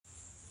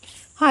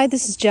Hi,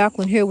 this is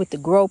Jacqueline here with the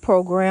Grow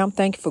Program.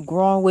 Thank you for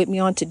growing with me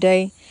on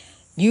today.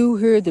 You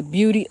hear the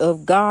beauty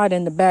of God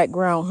in the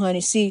background, honey.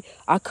 See,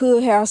 I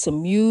could have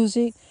some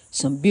music,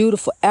 some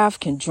beautiful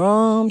African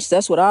drums.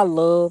 That's what I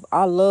love.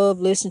 I love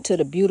listening to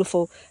the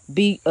beautiful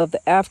beat of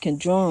the African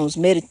drums,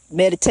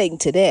 meditating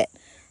to that,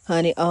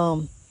 honey.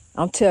 I'm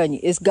telling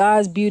you, it's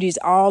God's beauty is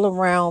all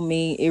around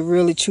me. It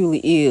really, truly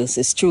is.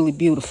 It's truly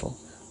beautiful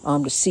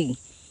to see.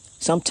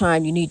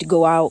 Sometimes you need to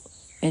go out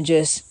and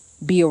just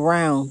be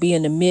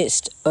in the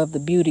midst of the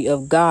beauty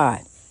of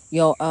God.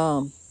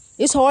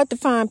 It's hard to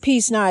find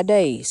peace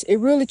nowadays. It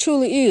really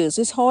truly is.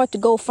 It's hard to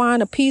go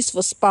find a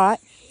peaceful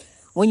spot.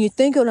 When you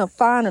think of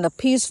finding a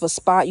peaceful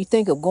spot, you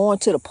think of going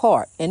to the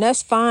park, and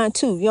that's fine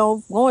too.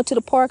 Going to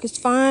the park is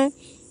fine.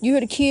 You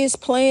hear the kids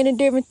playing and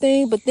different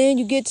things, but then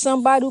you get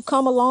somebody who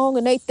come along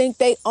and they think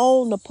they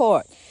own the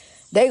park.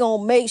 They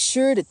gonna make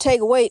sure to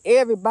take away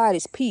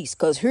everybody's peace,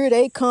 because here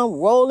they come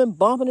rolling,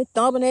 bumping and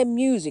thumping that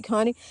music,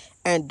 honey.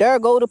 And there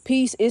go the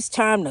peace. It's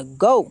time to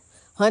go,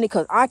 honey,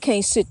 because I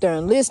can't sit there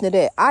and listen to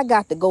that. I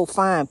got to go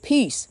find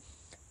peace.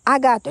 I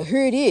got to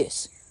hear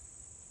this.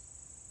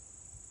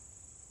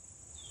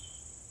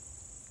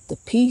 The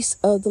peace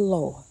of the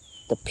Lord,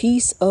 the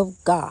peace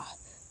of God,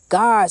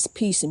 God's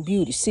peace and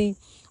beauty. See,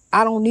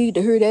 I don't need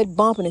to hear that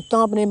bumping and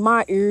thumping in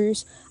my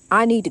ears.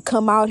 I need to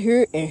come out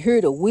here and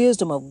hear the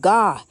wisdom of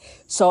God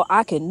so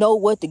I can know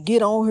what to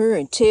get on here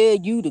and tell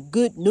you the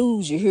good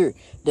news you hear.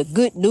 The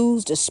good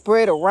news to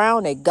spread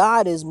around that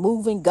God is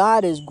moving,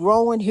 God is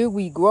growing. Here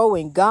we grow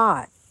in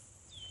God.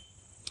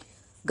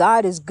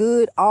 God is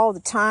good all the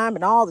time,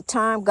 and all the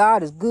time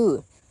God is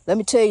good. Let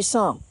me tell you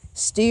something.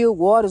 Still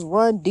waters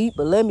run deep,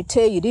 but let me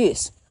tell you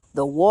this.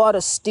 The water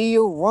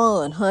still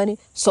run, honey.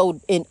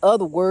 So in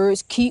other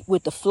words, keep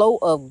with the flow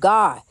of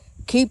God.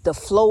 Keep the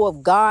flow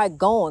of God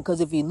going,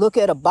 because if you look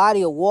at a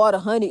body of water,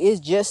 honey,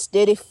 it's just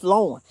steady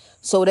flowing.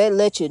 So that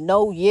lets you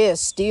know, yes,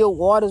 still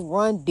waters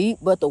run deep,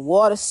 but the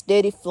water's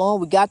steady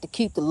flowing. We got to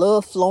keep the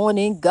love flowing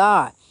in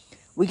God.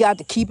 We got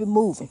to keep it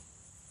moving.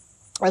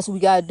 That's what we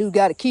got to do.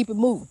 Got to keep it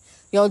moving.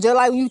 Just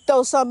like when you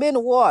throw something in the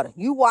water,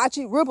 you watch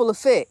it, ripple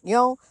effect,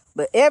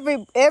 But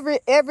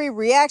every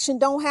reaction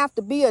don't have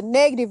to be a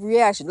negative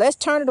reaction. Let's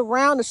turn it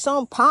around to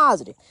something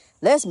positive.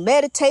 Let's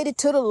meditate it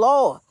to the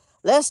Lord.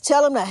 Let's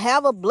tell them to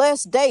have a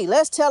blessed day.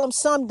 Let's tell them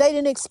something they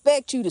didn't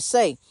expect you to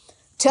say.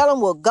 Tell them,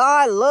 well,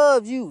 God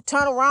loves you.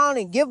 Turn around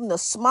and give them the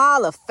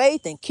smile of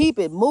faith and keep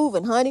it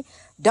moving, honey.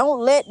 Don't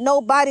let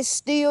nobody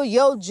steal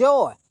your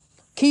joy.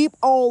 Keep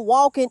on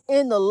walking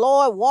in the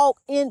Lord.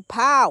 Walk in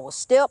power.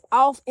 Step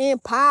off in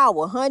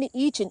power, honey.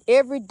 Each and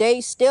every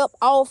day, step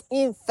off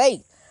in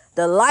faith.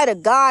 The light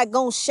of God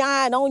gonna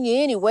shine on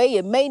you anyway.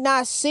 You may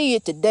not see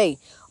it today,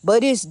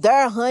 but it's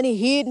there, honey,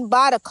 hidden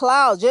by the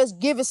clouds.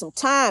 Just give it some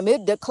time.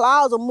 The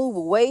clouds will move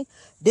away.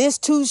 This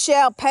too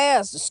shall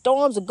pass. The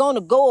storms are going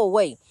to go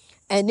away.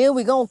 And then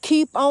we're going to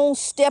keep on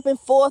stepping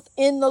forth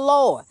in the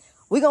Lord.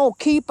 We're going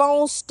to keep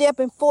on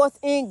stepping forth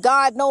in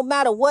God no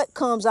matter what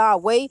comes our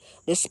way.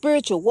 The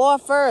spiritual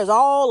warfare is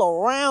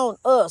all around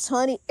us,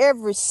 honey,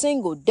 every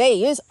single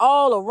day. It's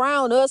all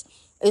around us.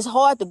 It's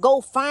hard to go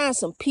find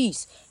some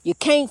peace. You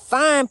can't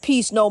find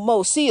peace no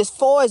more. See, as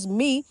far as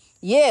me,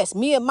 yes,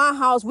 me and my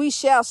house, we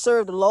shall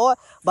serve the Lord.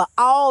 But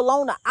all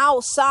on the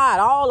outside,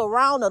 all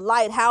around the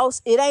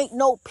lighthouse, it ain't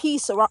no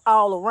peace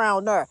all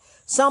around there.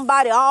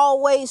 Somebody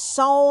always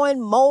sowing,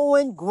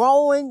 mowing,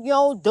 growing,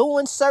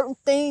 doing certain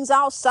things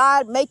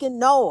outside, making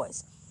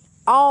noise.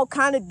 All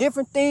kind of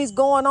different things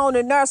going on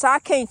in there. So I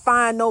can't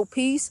find no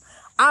peace.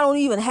 I don't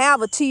even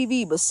have a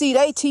TV. But see,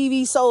 they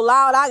TV so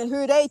loud, I can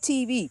hear they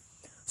TV.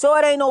 So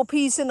it ain't no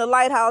peace in the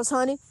lighthouse,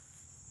 honey.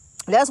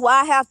 That's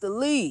why I have to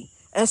leave.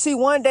 And see,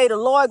 one day the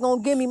Lord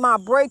gonna give me my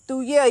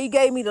breakthrough. Yeah, he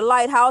gave me the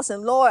lighthouse,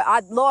 and Lord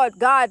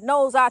God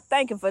knows I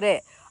thank him for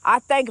that. I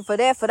thank him for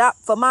that,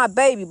 for my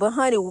baby. But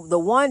honey, the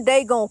one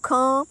day gonna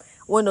come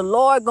when the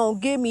Lord gonna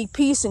give me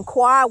peace and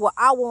quiet, where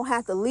I won't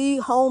have to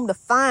leave home to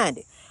find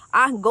it.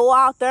 I can go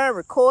out there and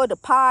record the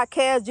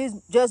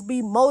podcast, just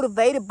be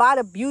motivated by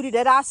the beauty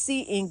that I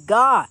see in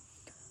God.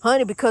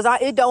 Honey, because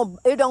it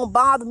don't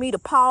bother me to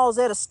pause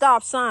at a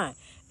stop sign.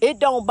 It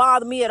don't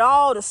bother me at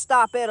all to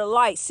stop at a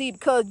light. See,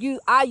 because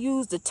I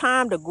use the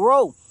time to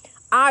grow.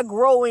 I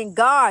grow in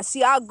God.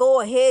 See, I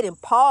go ahead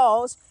and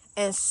pause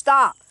and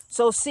stop.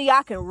 So see,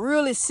 I can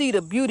really see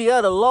the beauty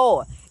of the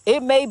Lord.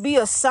 It may be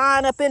a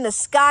sign up in the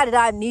sky that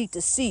I need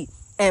to see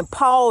and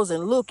pause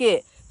and look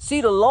at. See,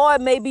 the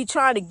Lord may be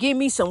trying to give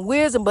me some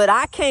wisdom, but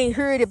I can't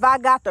hear it if I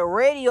got the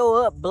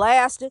radio up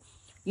blasted.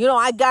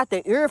 I got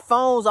the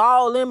earphones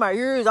all in my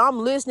ears. I'm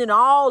listening to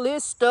all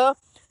this stuff.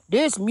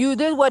 This music,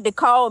 this is what they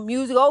call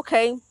music.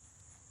 Okay.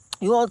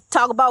 You want to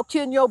talk about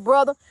killing your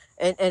brother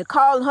and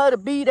calling her to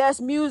be, that's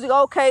music.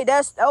 Okay,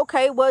 that's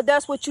okay. Well,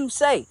 that's what you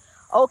say.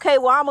 Okay,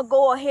 well, I'm going to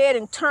go ahead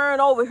and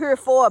turn over here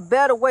for a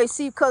better way.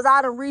 See, because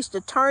I done reached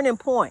a turning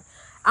point.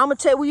 I'm going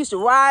to tell you, we used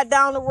to ride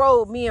down the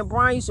road. Me and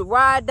Brian used to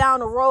ride down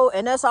the road,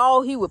 and that's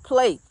all he would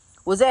play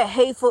was that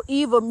hateful,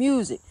 evil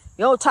music.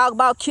 Talk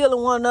about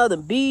killing one another,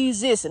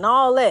 bees this and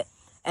all that.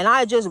 And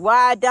I just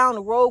ride down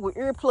the road with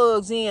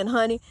earplugs in,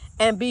 honey,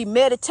 and be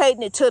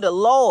meditating it to the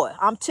Lord.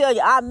 I'm telling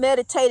you, I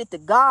meditated to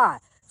God.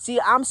 See,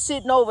 I'm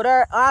sitting over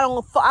there. I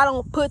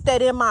don't put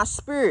that in my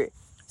spirit.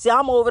 See,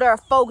 I'm over there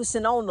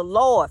focusing on the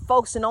Lord,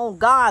 focusing on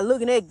God,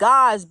 looking at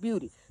God's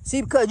beauty.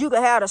 See, because you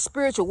can have the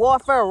spiritual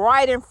warfare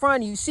right in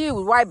front of you. See, it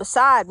was right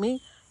beside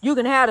me. You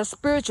can have the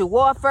spiritual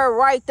warfare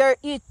right there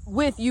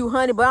with you,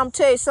 honey. But I'm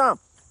telling you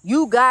something.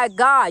 You got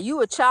God.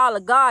 You a child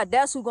of God.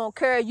 That's who's going to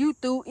carry you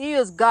through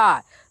is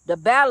God. The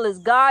battle is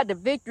God. The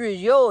victory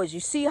is yours. You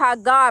see how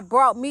God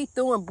brought me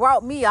through and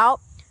brought me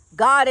out.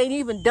 God ain't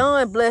even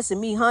done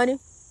blessing me, honey.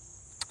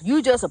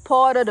 You just a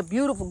part of the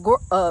beautiful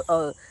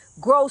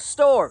growth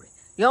story.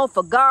 You know,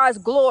 for God's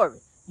glory.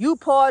 You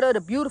part of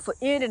the beautiful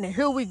ending, and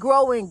here we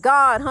grow in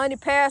God, honey.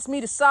 Pass me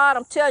the side.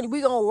 I'm telling you,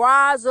 we going to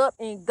rise up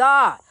in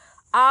God.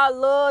 I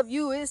love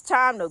you. It's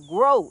time to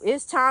grow.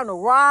 It's time to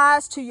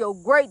rise to your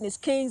greatness,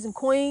 kings and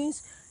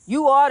queens.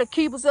 You are the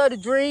keepers of the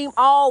dream,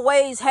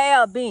 always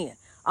have been.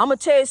 I'm going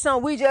to tell you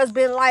something. We just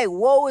been like,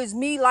 woe is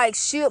me, like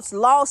ships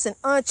lost in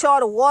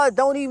uncharted water.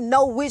 Don't even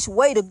know which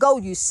way to go,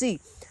 you see.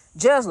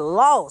 Just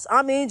lost.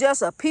 I mean,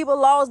 just a people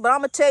lost. But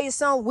I'm going to tell you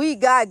something. We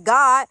got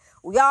God.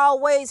 We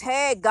always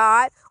had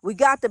God. We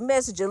got the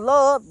message of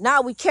love.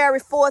 Now we carry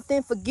forth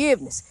in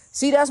forgiveness.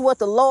 See, that's what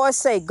the Lord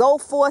say. Go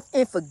forth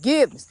in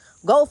forgiveness.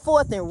 Go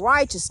forth in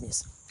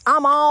righteousness.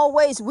 I'm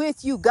always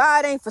with you.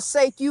 God ain't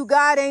forsake you.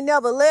 God ain't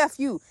never left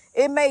you.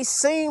 It may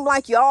seem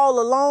like you're all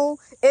alone.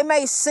 It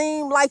may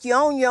seem like you're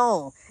on your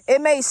own.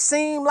 It may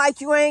seem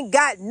like you ain't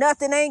got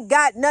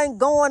nothing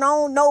going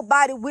on,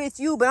 nobody with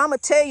you. But I'm going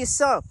to tell you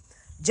something.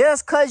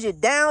 Just because you're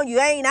down, you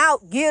ain't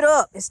out, get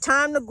up. It's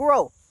time to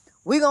grow.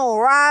 We're going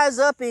to rise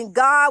up in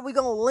God. We're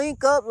going to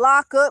link up,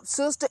 lock up,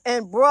 sister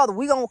and brother.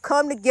 We're going to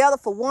come together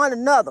for one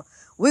another.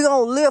 We're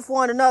going to lift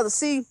one another.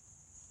 See,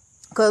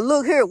 because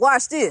look here,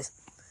 watch this.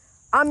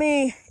 I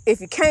mean,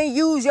 if you can't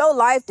use your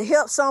life to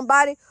help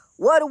somebody,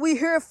 what are we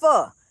here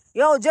for?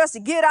 You know, just to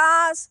get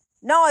ours?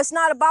 No, it's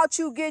not about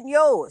you getting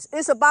yours.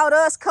 It's about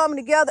us coming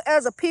together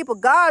as a people.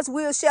 God's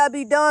will shall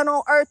be done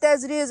on earth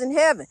as it is in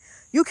heaven.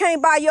 You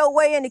can't buy your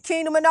way in the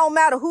kingdom. It don't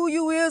matter who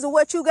you is and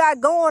what you got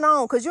going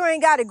on, because you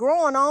ain't got it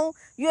growing on.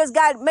 You just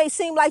got, it may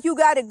seem like you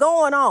got it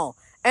going on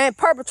and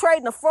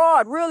perpetrating a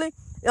fraud, really.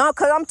 You know,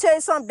 because I'm telling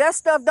you something, that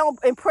stuff don't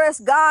impress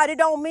God. It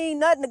don't mean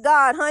nothing to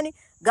God, honey.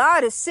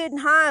 God is sitting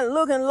high and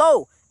looking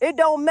low. It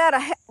don't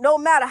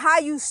matter how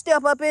you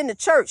step up in the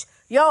church,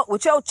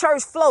 with your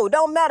church flow.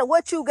 Don't matter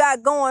what you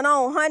got going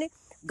on, honey.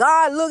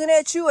 God looking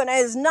at you and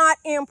is not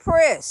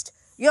impressed.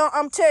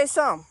 I'm telling you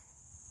something.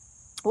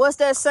 What's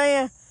that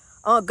saying?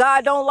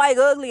 God don't like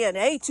ugly and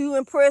ain't too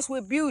impressed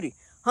with beauty.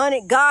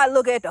 Honey, God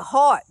look at the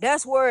heart.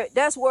 That's where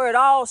it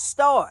all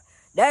starts.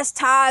 That's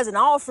tithes and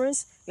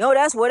offerings.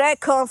 That's where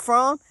that come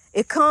from.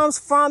 It comes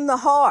from the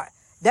heart.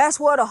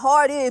 That's where the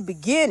heart is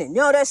beginning.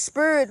 That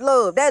spirit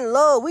love, that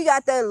love. We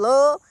got that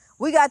love.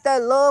 We got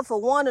that love for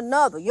one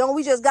another.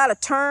 We just got to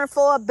turn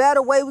for a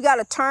better way. We got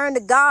to turn to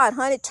God,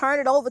 honey.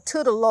 Turn it over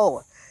to the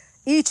Lord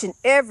each and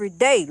every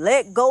day.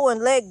 Let go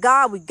and let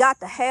God. We got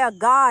to have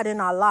God in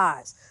our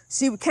lives.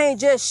 See, we can't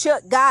just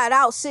shut God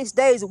out 6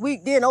 days a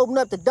week, then open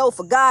up the door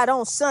for God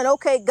on Sunday.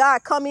 Okay,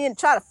 God, come in and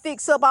try to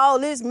fix up all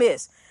this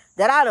mess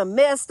that I done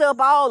messed up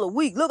all the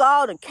week. Look,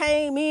 all done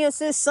came in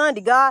since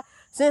Sunday, God.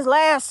 Since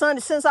last Sunday,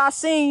 since I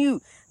seen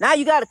you. Now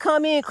you got to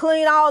come in and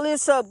clean all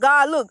this up,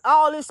 God. Look,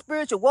 all this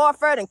spiritual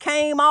warfare done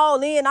came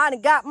all in. I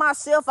done got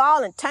myself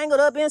all entangled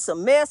up in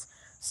some mess.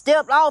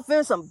 Stepped off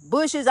in some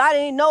bushes. I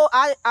didn't know.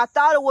 I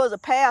thought it was a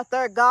path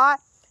there, God.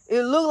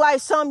 It looked like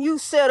something you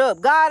set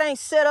up. God ain't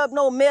set up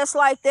no mess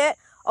like that.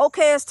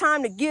 Okay, it's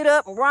time to get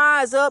up and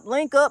rise up,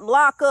 link up,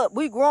 lock up.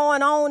 We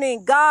growing on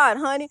in God,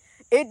 honey.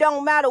 It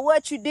don't matter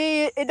what you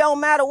did. It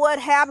don't matter what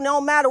happened. It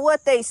don't matter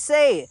what they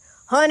said.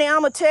 Honey, I'm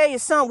going to tell you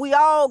something. We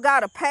all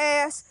got a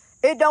past.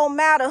 It don't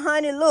matter,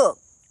 honey. Look,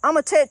 I'm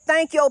going to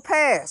thank your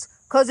past.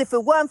 Because if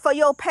it wasn't for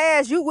your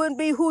past, you wouldn't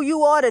be who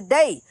you are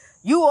today.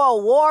 You are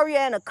a warrior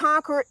and a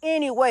conqueror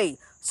anyway.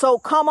 So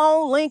come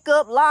on, link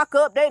up, lock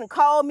up. They done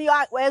call me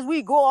out as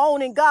we go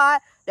on in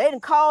God. They done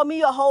call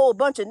me a whole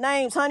bunch of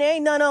names, honey.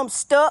 Ain't none of them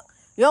stuck.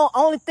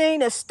 Only thing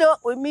that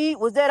stuck with me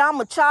was that I'm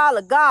a child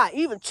of God.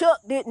 Even Chuck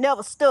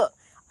never stuck.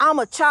 I'm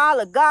a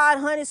child of God,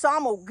 honey. So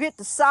I'm going to get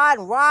the side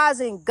and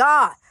rise in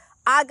God.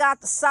 I got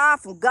the side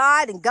from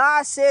God, and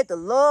God said to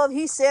love.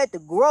 He said to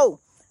grow.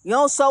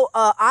 So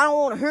I don't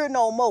want to hear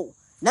no more.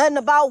 Nothing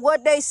about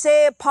what they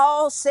said,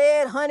 Paul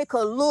said, honey,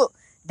 because look,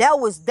 that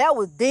was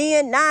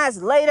then, now it's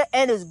later,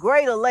 and it's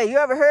greater later. You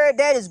ever heard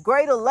that? It's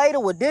greater later.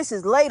 Well, this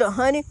is later,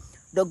 honey.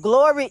 The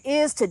glory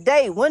is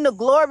today. When the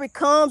glory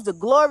comes, the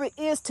glory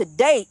is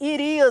today.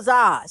 It is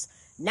ours.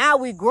 Now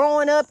we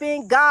growing up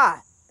in God.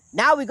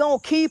 Now we going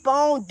to keep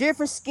on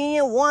different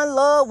skin, one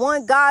love,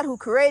 one God who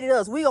created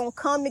us. We going to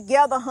come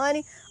together,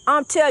 honey.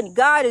 I'm telling you,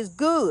 God is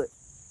good.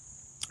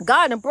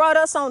 God done brought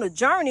us on a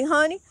journey,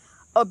 honey,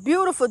 a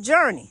beautiful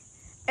journey.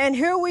 And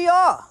here we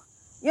are,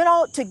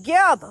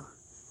 together.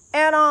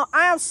 And I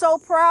am so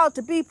proud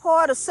to be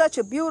part of such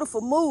a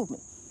beautiful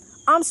movement.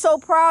 I'm so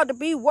proud to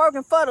be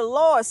working for the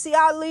Lord. See,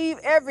 I leave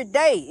every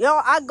day. You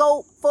know, I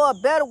go for a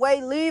better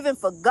way, leaving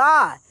for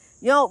God.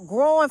 You know,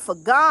 growing for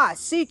God,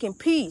 seeking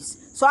peace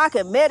so I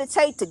can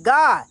meditate to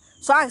God.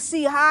 So I can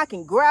see how I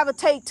can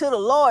gravitate to the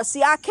Lord.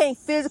 See, I can't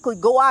physically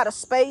go out of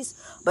space,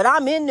 but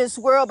I'm in this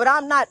world, but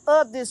I'm not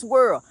of this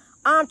world.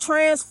 I'm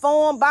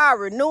transformed by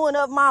renewing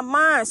of my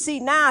mind.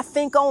 See, now I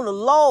think on the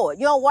Lord.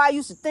 You know why I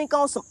used to think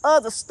on some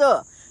other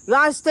stuff? You know,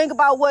 I used to think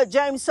about what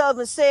James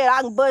Sullivan said.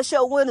 I can bust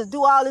your windows,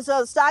 do all this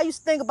other stuff. I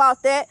used to think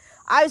about that.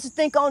 I used to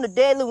think on the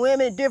deadly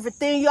women and different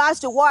things. I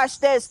used to watch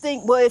that and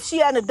think, well, if she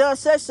hadn't done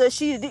such,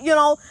 she, you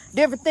know,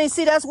 different things.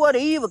 See, that's where the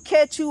evil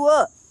catch you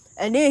up.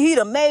 And then he'd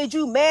have made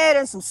you mad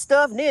and some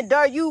stuff. And then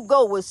there you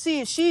go. Well,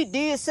 see, if she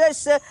did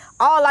such,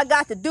 all I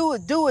got to do is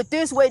do it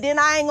this way. Then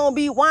I ain't going to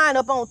be wind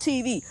up on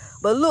TV.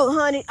 But look,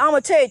 honey, I'm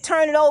going to tell you,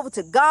 turn it over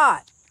to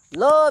God.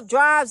 Love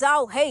drives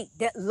out hate.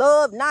 That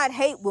love, not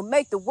hate, will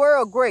make the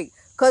world great.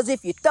 Because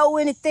if you throw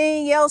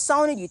anything else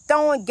on it, you're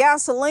throwing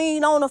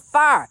gasoline on the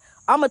fire.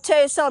 I'm going to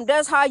tell you something.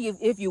 That's how you,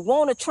 if you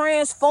want to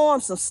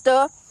transform some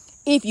stuff,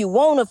 if you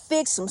want to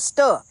fix some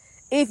stuff,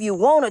 if you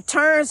want to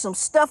turn some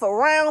stuff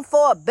around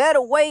for a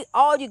better way,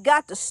 all you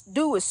got to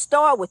do is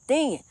start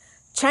within.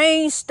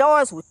 Change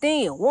starts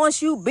within.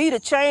 Once you be the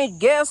change,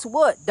 guess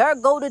what? There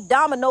go the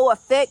domino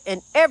effect,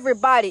 and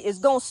everybody is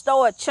going to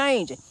start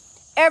changing.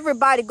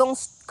 Everybody going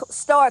to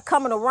start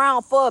coming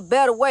around for a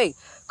better way.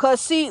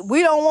 Because, see,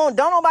 don't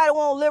nobody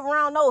want to live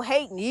around no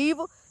hate and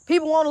evil.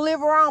 People want to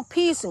live around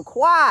peace and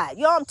quiet.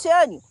 You know what I'm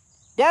telling you?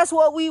 That's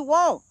what we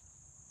want.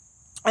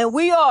 And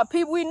we are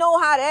people, we know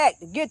how to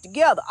act, to get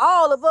together,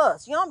 all of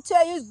us. You know what I'm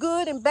telling you? It's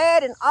good and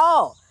bad and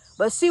all.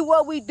 But see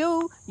what we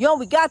do? You know,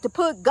 we got to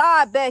put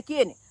God back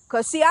in it.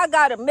 Because, see, I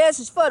got a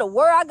message for the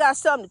world. I got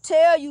something to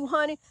tell you,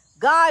 honey.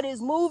 God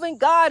is moving.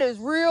 God is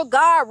real.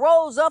 God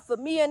rose up for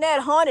me in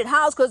that haunted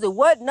house because it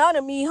wasn't none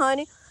of me,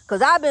 honey.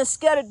 Because I've been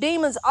scared of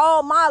demons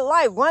all my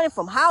life, running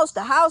from house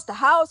to house to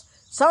house.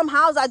 Some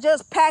house I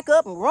just pack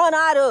up and run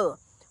out of.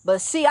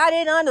 But see, I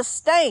didn't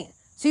understand.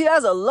 See,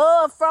 there's a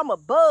love from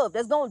above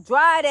that's going to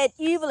drive that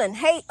evil and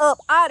hate up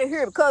out of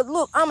here. Because,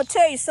 look, I'm going to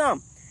tell you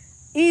something.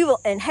 Evil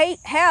and hate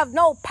have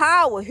no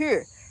power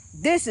here.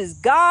 This is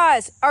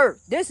God's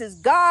earth. This is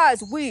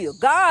God's will.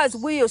 God's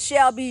will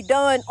shall be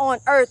done on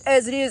earth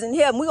as it is in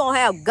heaven. We're going to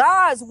have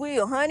God's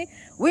will, honey.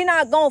 We're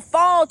not going to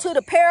fall to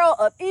the peril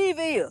of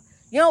evil.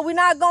 You know, we're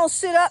not going to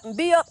sit up and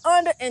be up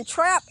under and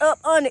trapped up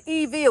under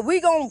evil.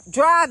 We're going to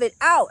drive it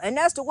out, and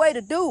that's the way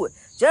to do it.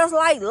 Just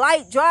like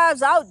light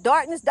drives out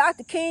darkness,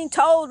 Dr. King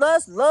told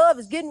us love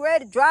is getting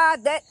ready to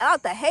drive that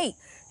out, the hate.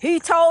 He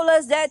told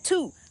us that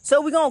too.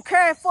 So we're going to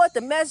carry forth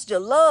the message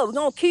of love. We're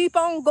going to keep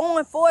on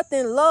going forth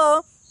in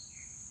love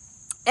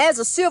as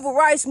a civil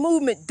rights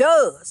movement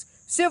does.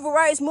 Civil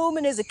rights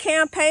movement is a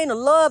campaign of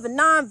love and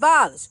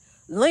nonviolence.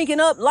 Linking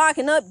up,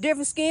 locking up,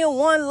 different skin,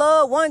 one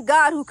love, one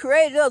God who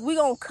created us. We're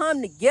going to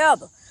come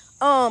together.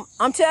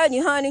 I'm telling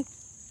you, honey,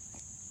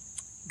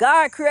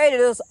 God created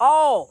us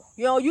all.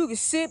 You know, you can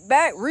sit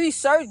back,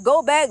 research,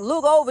 go back,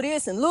 look over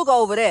this and look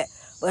over that.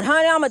 But,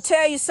 honey, I'm going to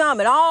tell you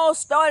something. It all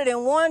started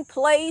in one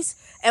place,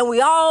 and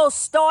we all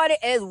started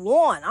as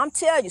one. I'm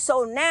telling you.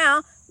 So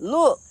now,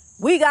 look,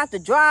 we got to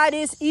drive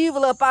this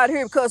evil up out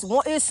here because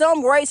it's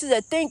some races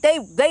that think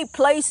they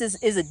place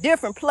is a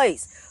different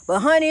place.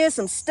 But, honey, it's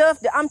some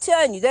stuff that I'm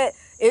telling you that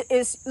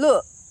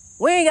look,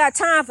 we ain't got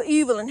time for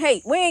evil and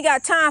hate. We ain't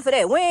got time for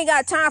that. We ain't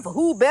got time for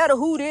who better,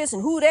 who this,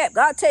 and who that.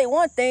 God tell you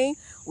one thing.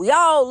 We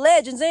all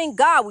legends in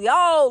God. We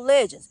all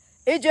legends.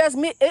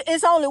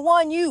 It's only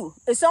one you.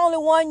 It's only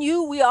one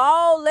you. We are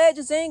all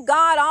legends in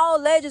God.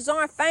 All legends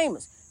aren't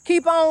famous.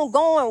 Keep on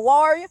going,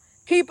 warrior.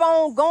 Keep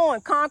on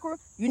going, conqueror.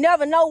 You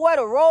never know where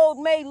the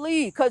road may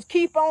lead, because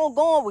keep on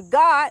going with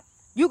God.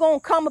 You're going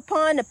to come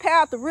upon the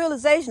path of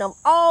realization of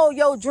all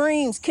your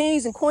dreams,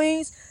 kings and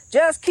queens.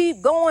 Just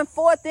keep going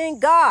forth in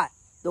God.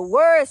 The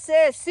word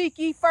says, seek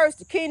ye first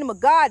the kingdom of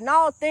God, and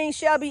all things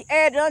shall be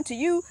added unto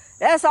you.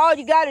 That's all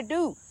you got to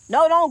do.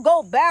 No, don't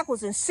go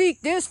backwards and seek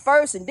this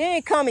first and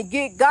then come and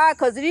get God,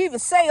 because it even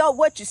say, oh,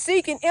 what you're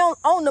seeking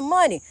on the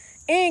money.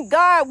 In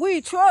God we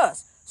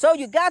trust. So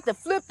you got to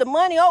flip the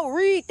money. Oh,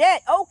 read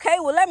that. Okay,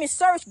 well, let me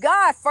search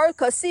God first,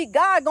 because, see,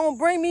 God going to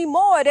bring me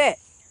more of that.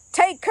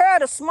 Take care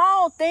of the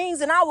small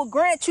things, and I will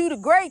grant you the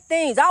great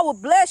things. I will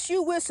bless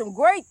you with some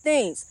great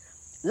things.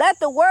 Let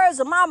the words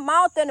of my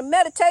mouth and the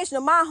meditation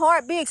of my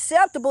heart be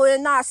acceptable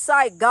in thy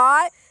sight,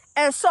 God.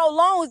 And so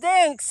long as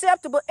they're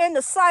acceptable in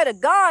the sight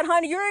of God,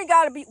 honey, you ain't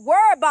got to be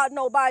worried about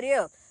nobody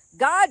else.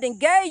 God done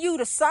gave you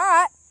the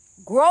side.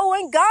 Grow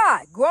in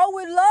God. Grow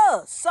with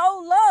love.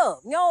 Sow love.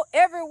 You know,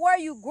 everywhere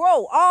you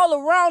grow, all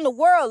around the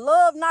world,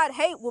 love, not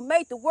hate, will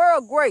make the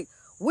world great.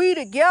 We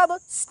together,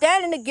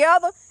 standing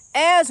together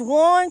as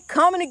one,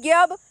 coming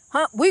together.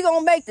 We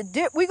gonna make the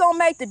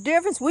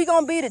difference. We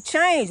gonna be the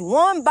change.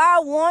 One by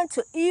one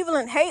till evil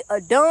and hate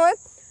are done.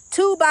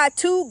 Two by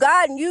two,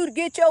 God and you to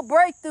get your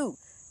breakthrough.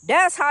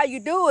 That's how you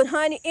do it,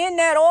 honey, in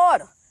that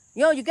order.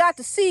 You know, you got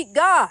to seek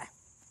God.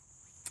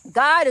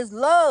 God is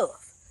love.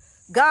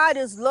 God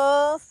is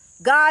love.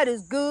 God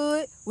is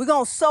good. We're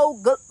going to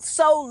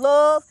sow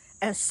love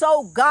and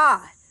sow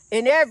God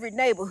in every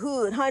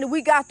neighborhood, honey.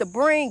 We got to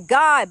bring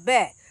God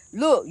back.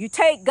 Look, you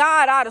take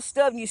God out of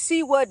stuff and you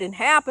see what didn't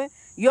happen.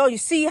 You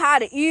see how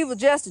the evil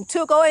just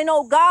took. Oh, ain't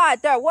no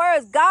God there. Where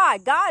is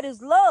God? God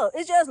is love.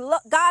 It's just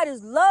God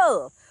is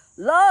love.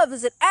 Love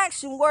is an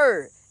action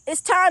word. It's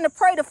time to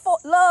pray the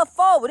love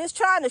forward. It's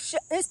time to show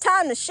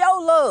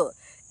love.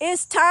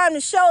 It's time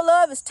to show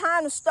love. It's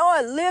time to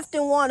start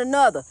lifting one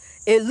another.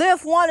 It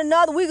lift one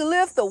another. We can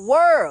lift the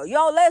world.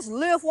 Y'all, let's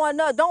lift one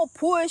another. Don't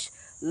push,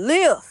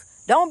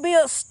 lift. Don't be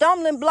a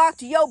stumbling block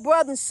to your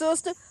brother and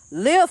sister.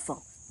 Lift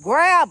them.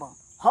 Grab them.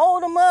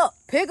 Hold them up.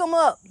 Pick them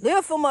up.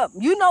 Lift them up.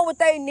 You know what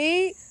they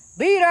need.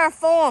 Be there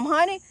for them,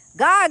 honey.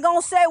 God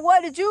gonna say,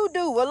 what did you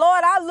do? Well,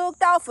 Lord, I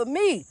looked out for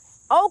me.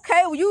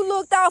 Okay, well, you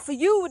looked out for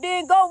you.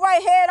 Then go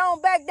right head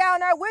on back down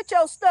there with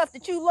your stuff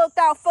that you looked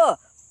out for.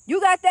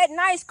 You got that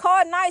nice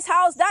car, nice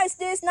house, nice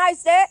this,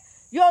 nice that.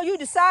 You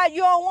decide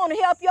you don't want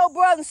to help your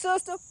brother and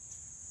sister.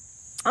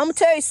 I'm going to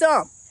tell you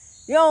something.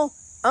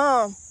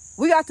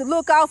 We got to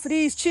look out for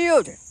these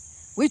children.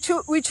 We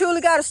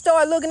truly got to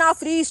start looking out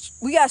for these.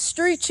 We got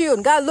street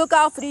children. Got to look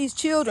out for these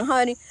children,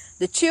 honey.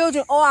 The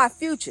children are our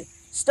future.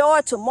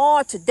 Start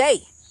tomorrow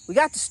today. We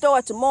got to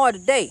start tomorrow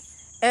today.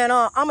 And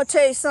I'm going to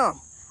tell you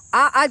something.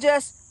 I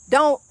just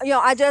don't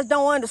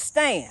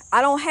understand.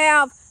 I don't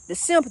have the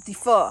sympathy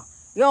for,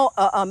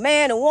 a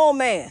man and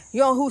woman,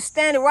 who's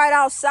standing right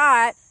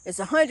outside. It's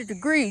 100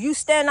 degrees. You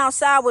stand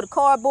outside with a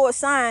cardboard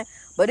sign,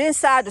 but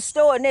inside the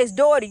store next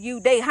door to you,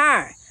 they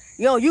hiring.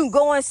 You can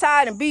go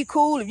inside and be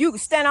cool. If you can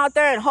stand out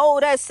there and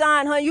hold that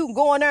sign, honey, you can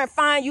go in there and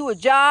find you a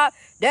job.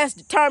 That's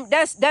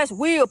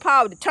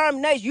willpower,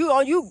 determination.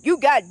 You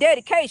got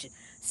dedication.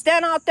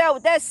 Stand out there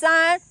with that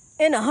sign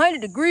in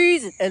 100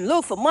 degrees and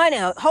look for money.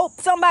 Hope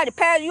somebody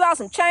pass you out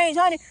some change,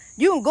 honey.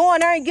 You can go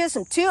in there and get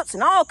some tips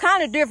and all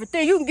kind of different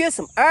things. You can get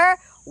some air,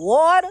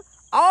 water,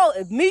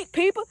 meet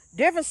people,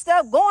 different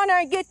stuff. Go in there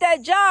and get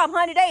that job,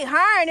 honey. They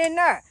hiring in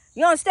there.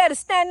 Instead of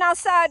standing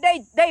outside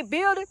they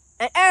building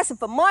and asking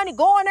for money,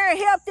 go in there and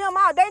help them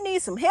out. They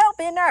need some help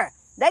in there.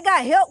 They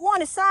got help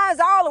wanted signs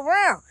all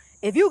around.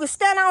 If you can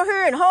stand out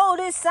here and hold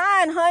this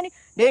sign, honey,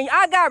 then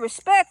I got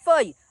respect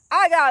for you.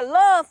 I got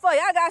love for you.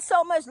 I got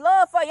so much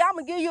love for you. I'm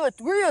going to give you a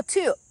real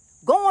tip.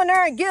 Go in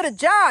there and get a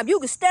job. You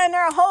can stand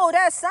there and hold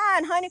that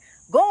sign, honey.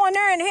 Go in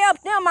there and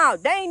help them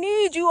out. They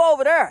need you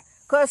over there.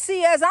 Because,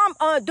 see, as I'm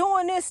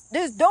doing this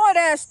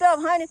DoorDash stuff,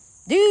 honey,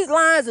 these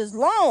lines is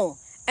long.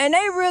 And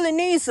they really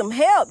need some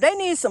help. They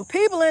need some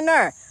people in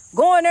there.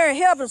 Going there and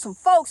helping some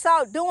folks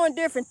out doing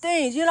different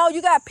things. You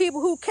got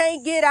people who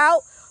can't get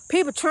out.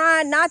 People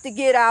trying not to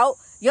get out.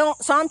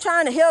 So I'm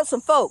trying to help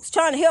some folks.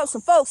 Trying to help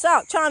some folks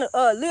out. Trying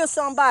to lift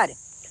somebody.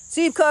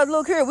 See, because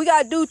look here, we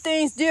got to do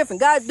things different.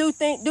 Got to do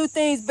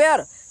things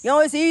better.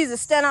 It's easy to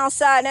stand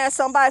outside and ask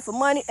somebody for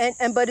money.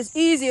 But it's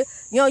easier.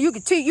 You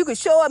can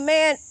show a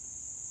man.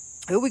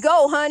 Here we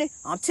go, honey.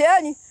 I'm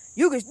telling you.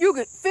 You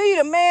could feed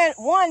a man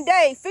one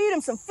day, feed him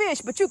some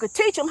fish, but you could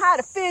teach him how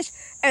to fish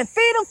and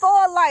feed him for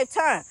a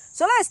lifetime.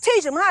 So let's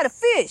teach him how to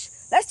fish.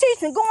 Let's teach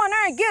him go in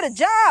there and get a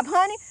job,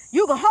 honey.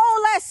 You can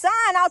hold that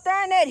sign out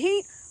there in that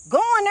heat.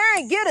 Go in there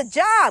and get a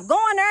job. Go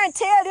in there and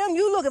tell them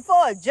you looking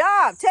for a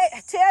job.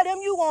 Tell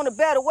them you want a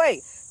better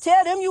way.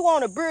 Tell them you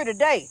want a beer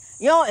today.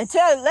 And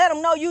let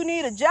them know you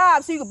need a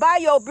job so you can buy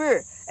your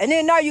beer. And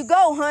then there you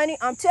go, honey.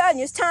 I'm telling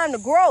you, it's time to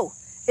grow.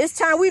 It's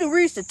time we done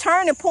reached the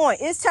turning point.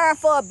 It's time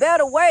for a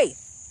better way.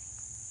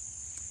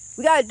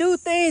 We got to do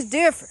things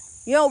different.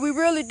 We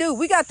really do.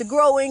 We got to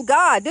grow in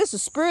God. This is a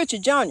spiritual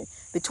journey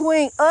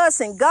between us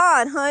and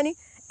God, honey.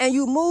 And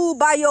you move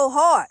by your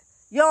heart.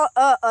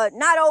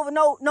 Not over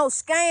no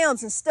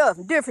scams and stuff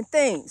and different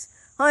things.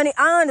 Honey,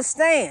 I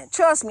understand.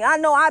 Trust me. I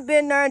know I've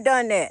been there and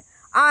done that.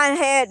 I ain't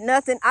had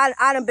nothing. I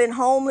done been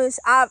homeless.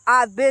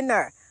 I've been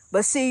there.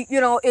 But see,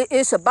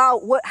 it's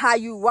about how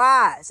you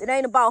rise. It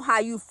ain't about how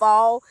you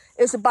fall.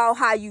 It's about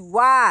how you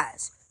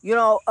rise.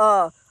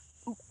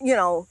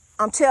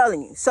 I'm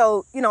telling you.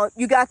 So,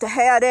 you got to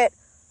have that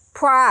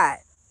pride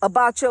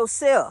about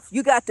yourself.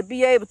 You got to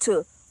be able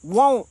to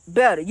want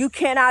better. You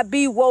cannot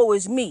be woe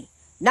is me.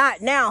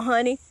 Not now,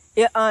 honey.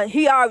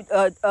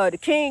 The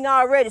king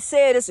already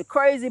said it's a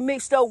crazy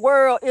mixed up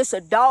world. It's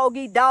a dog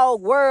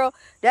world.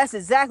 That's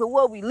exactly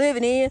what we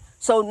living in.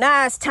 So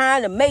now it's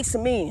time to make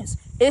some ends.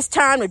 It's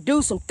time to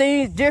do some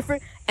things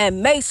different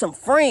and make some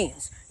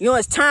friends.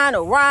 It's time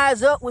to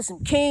rise up with some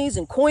kings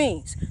and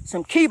queens,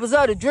 some keepers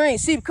of the dream.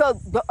 See, because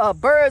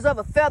birds of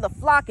a feather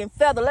flock in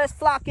feather. Let's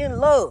flock in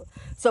love.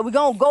 So we're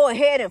going to go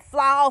ahead and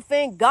fly off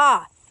in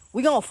God.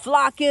 We're going to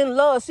flock in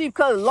love. See,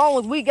 because as long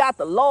as we got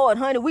the Lord,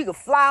 honey, we can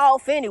fly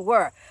off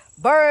anywhere.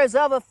 Birds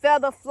of a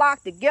feather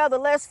flock together.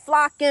 Let's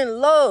flock in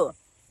love.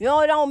 It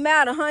don't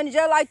matter, honey.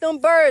 Just like them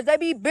birds, they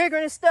be bigger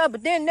and stuff.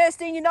 But then next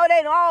thing you know,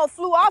 they all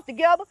flew off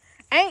together.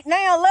 Ain't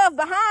now left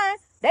behind.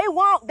 They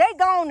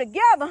gone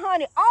together,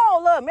 honey.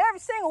 All of them, every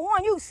single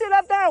one. You can sit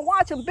up there and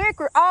watch them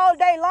bicker all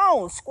day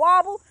long,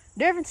 squabble,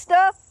 different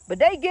stuff. But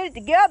they get it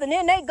together and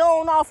then they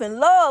going off in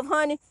love,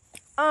 honey.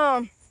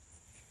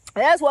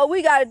 That's what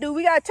we got to do.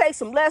 We got to take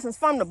some lessons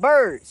from the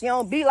birds.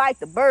 Be like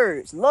the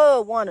birds.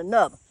 Love one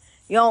another.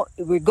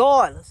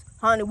 Regardless.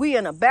 Honey, we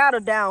in a battle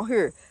down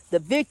here.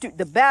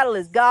 The battle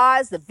is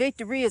God's. The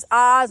victory is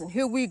ours. And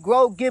here we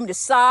grow. Give me the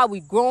side. We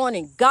growing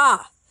in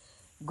God.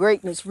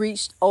 Greatness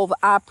reached over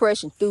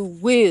oppression through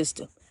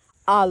wisdom.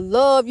 I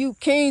love you,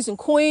 kings and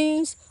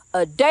queens.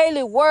 A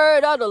daily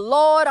word of the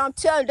Lord. I'm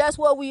telling you, that's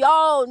what we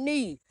all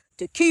need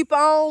to keep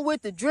on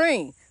with the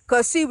dream.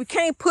 Because, see, we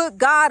can't put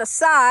God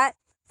aside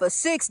for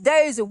 6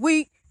 days a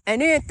week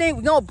and then think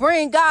we're going to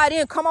bring God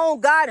in. Come on,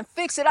 God, and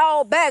fix it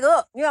all back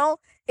up.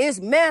 It's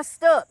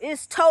messed up.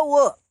 It's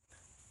tore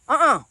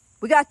up.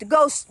 We got to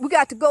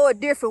go a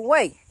different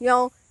way.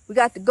 We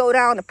got to go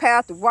down the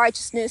path of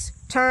righteousness,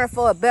 turn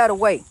for a better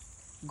way.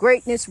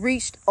 Greatness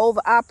reached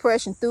over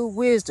oppression through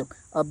wisdom,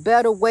 a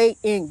better way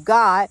in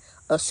God,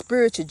 a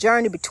spiritual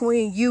journey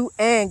between you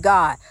and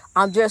God.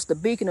 I'm just a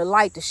beacon of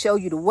light to show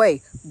you the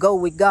way. Go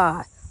with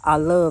God. I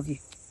love you.